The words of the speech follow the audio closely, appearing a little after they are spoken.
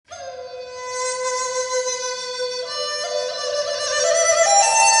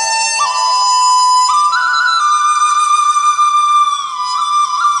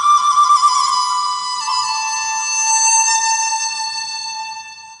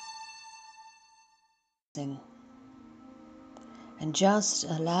and just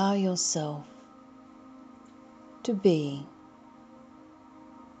allow yourself to be.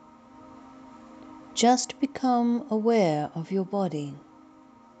 Just become aware of your body.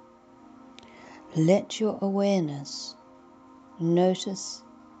 Let your awareness notice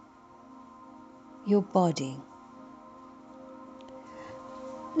your body.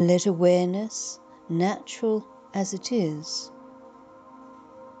 Let awareness, natural as it is,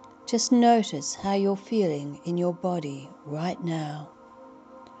 just notice how you're feeling in your body right now.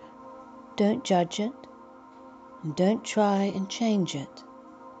 Don't judge it, and don't try and change it.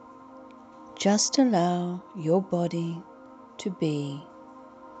 Just allow your body to be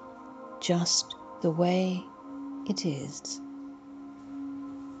just the way it is.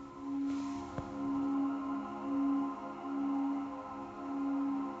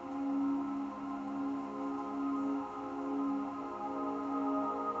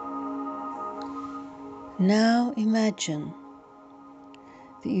 Now imagine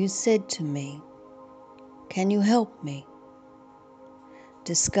that you said to me, "Can you help me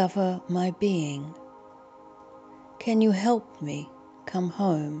discover my being? Can you help me come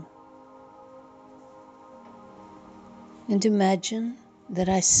home?" And imagine that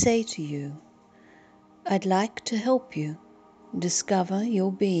I say to you, "I'd like to help you discover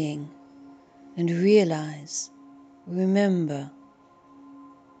your being and realize, remember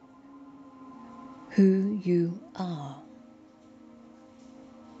who you are."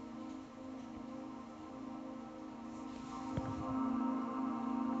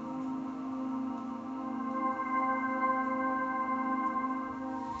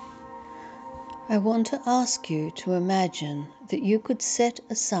 I want to ask you to imagine that you could set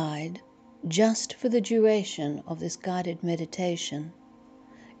aside, just for the duration of this guided meditation,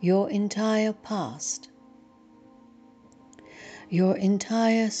 your entire past, your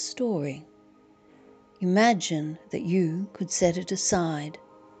entire story. Imagine that you could set it aside,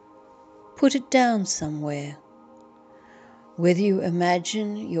 put it down somewhere. Whether you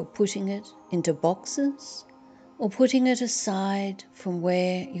imagine you're putting it into boxes or putting it aside from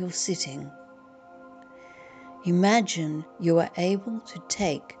where you're sitting. Imagine you are able to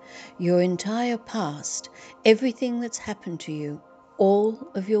take your entire past, everything that's happened to you, all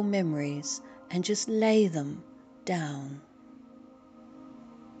of your memories, and just lay them down.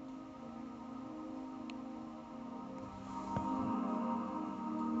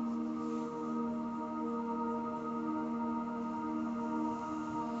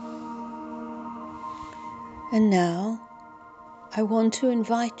 And now I want to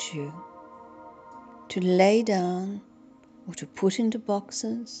invite you to lay down or to put into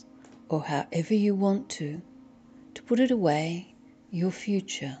boxes, or however you want to put it away, your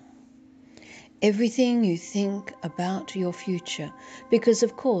future. Everything you think about your future, because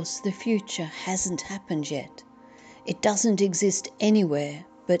of course the future hasn't happened yet. It doesn't exist anywhere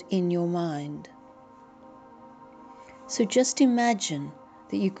but in your mind. So just imagine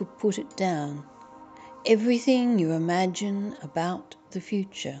that you could put it down. Everything you imagine about the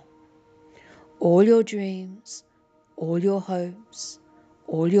future. All your dreams, all your hopes,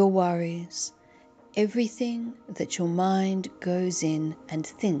 all your worries, everything that your mind goes in and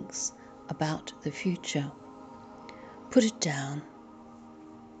thinks about the future. Put it down.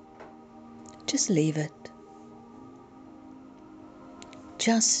 Just leave it.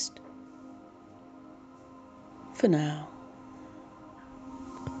 Just for now.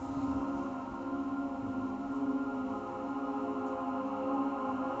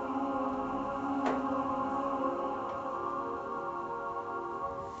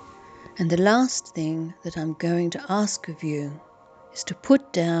 And the last thing that I'm going to ask of you is to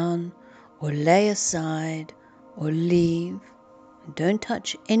put down or lay aside or leave. Don't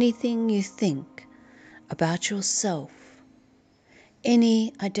touch anything you think about yourself,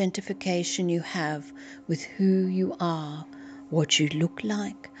 any identification you have with who you are, what you look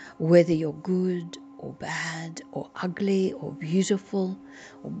like, whether you're good or bad or ugly or beautiful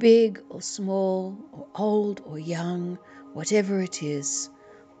or big or small or old or young, whatever it is.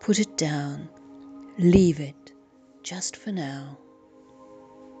 Put it down. Leave it, just for now.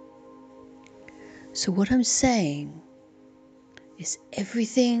 So what I'm saying is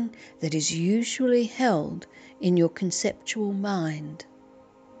everything that is usually held in your conceptual mind,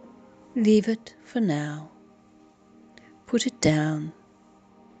 leave it for now. Put it down.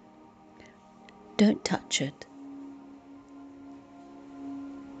 Don't touch it.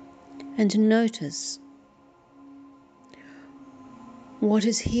 And notice what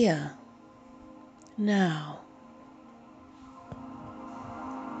is here now.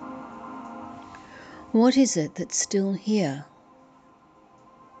 What is it that's still here?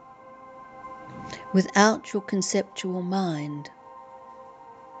 without your conceptual mind.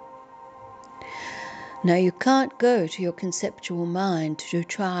 Now you can't go to your conceptual mind to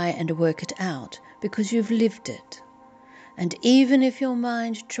try and work it out because you've lived it. And even if your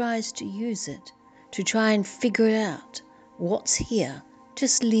mind tries to use it to try and figure it out, what's here,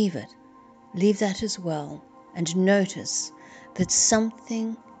 just leave it. Leave that as well, and notice that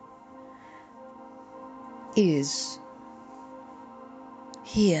something is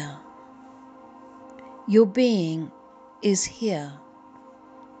here. Your being is here.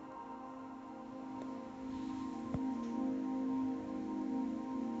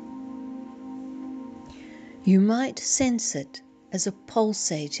 You might sense it as a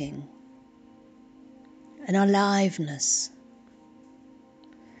pulsating, an aliveness,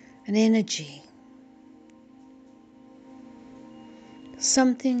 an energy.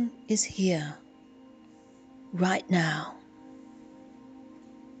 Something is here, right now.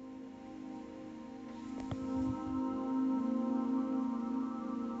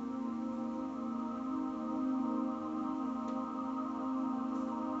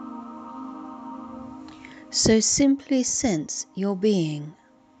 So simply sense your being.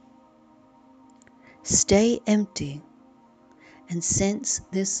 Stay empty and sense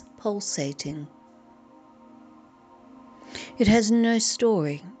this pulsating. It has no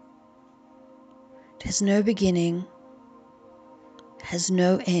story. It has no beginning. It has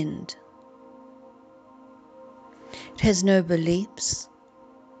no end. It has no beliefs.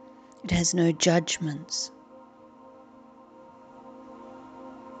 It has no judgments.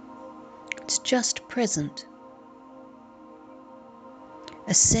 It's just present.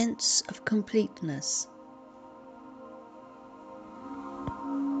 A sense of completeness.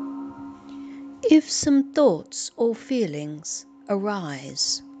 If some thoughts or feelings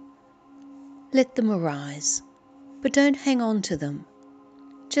arise, let them arise, but don't hang on to them.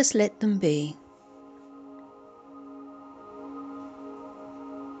 Just let them be.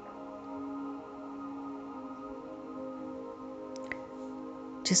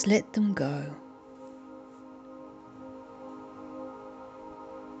 Just let them go.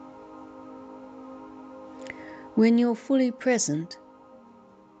 When you're fully present,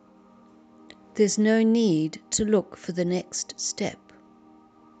 there's no need to look for the next step.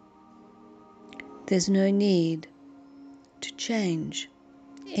 There's no need to change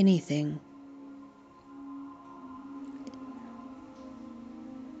anything.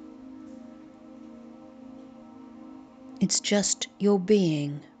 It's just your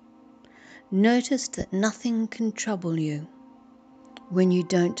being. Notice that nothing can trouble you when you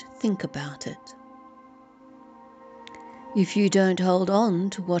don't think about it. If you don't hold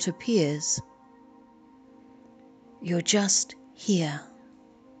on to what appears, you're just here.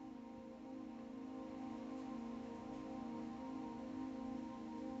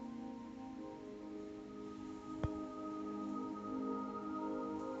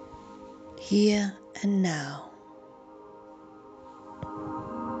 Here and now.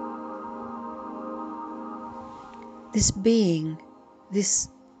 This being, this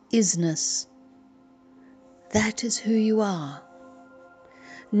isness, that is who you are.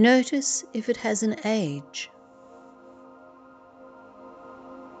 Notice if it has an age.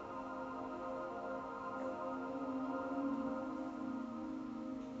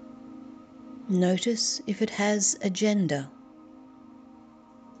 Notice if it has a gender.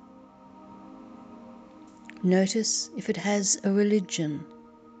 Notice if it has a religion.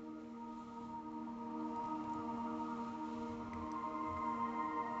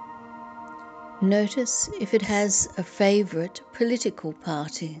 Notice if it has a favorite political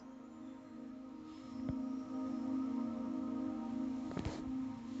party.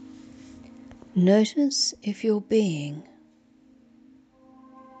 Notice if your being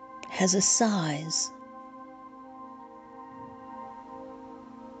has a size.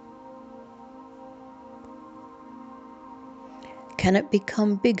 Can it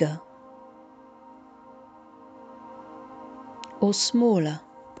become bigger or smaller?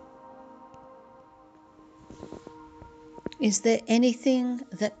 Is there anything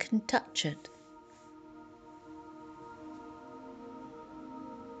that can touch it?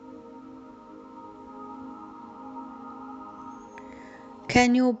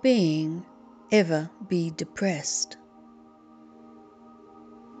 Can your being ever be depressed?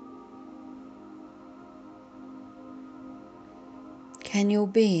 Can your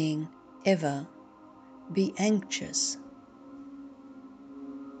being ever be anxious?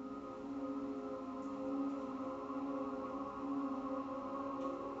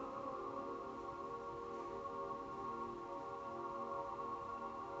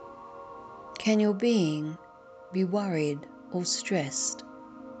 Can your being be worried or stressed?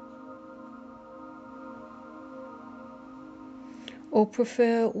 or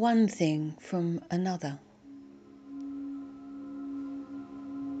prefer one thing from another.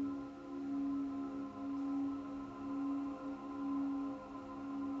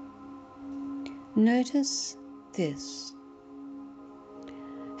 Notice this.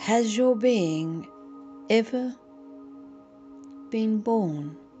 Has your being ever been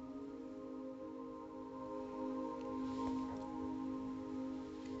born?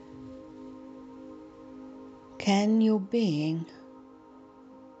 Can your being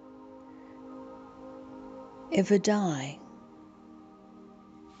ever die?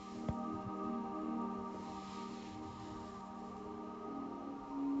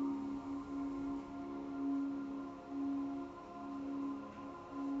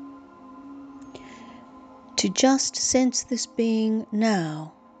 To just sense this being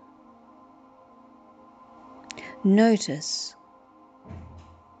now, notice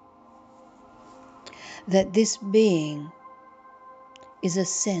that this being is a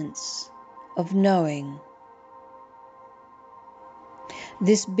sense of knowing.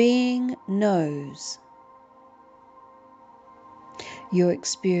 This being knows your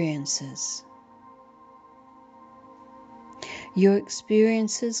experiences. Your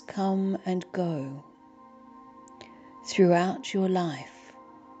experiences come and go throughout your life.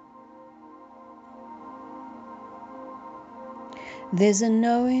 There's a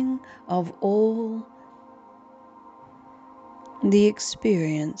knowing of all the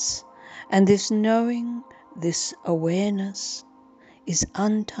experience, and this knowing, this awareness, is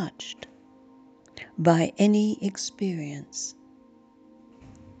untouched by any experience.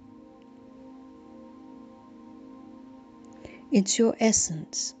 It's your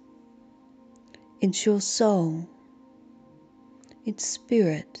essence, it's your soul, it's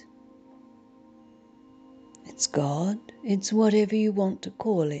spirit, it's God, it's whatever you want to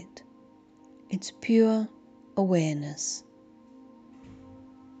call it. It's pure awareness.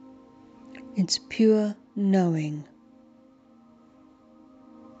 It's pure knowing.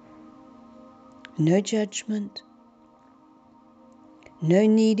 No judgment, no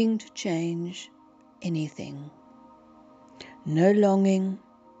needing to change anything, no longing,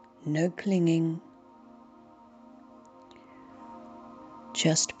 no clinging,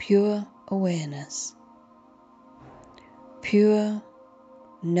 just pure awareness, pure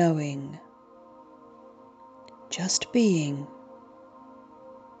knowing, just being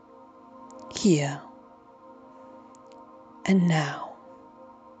here and now.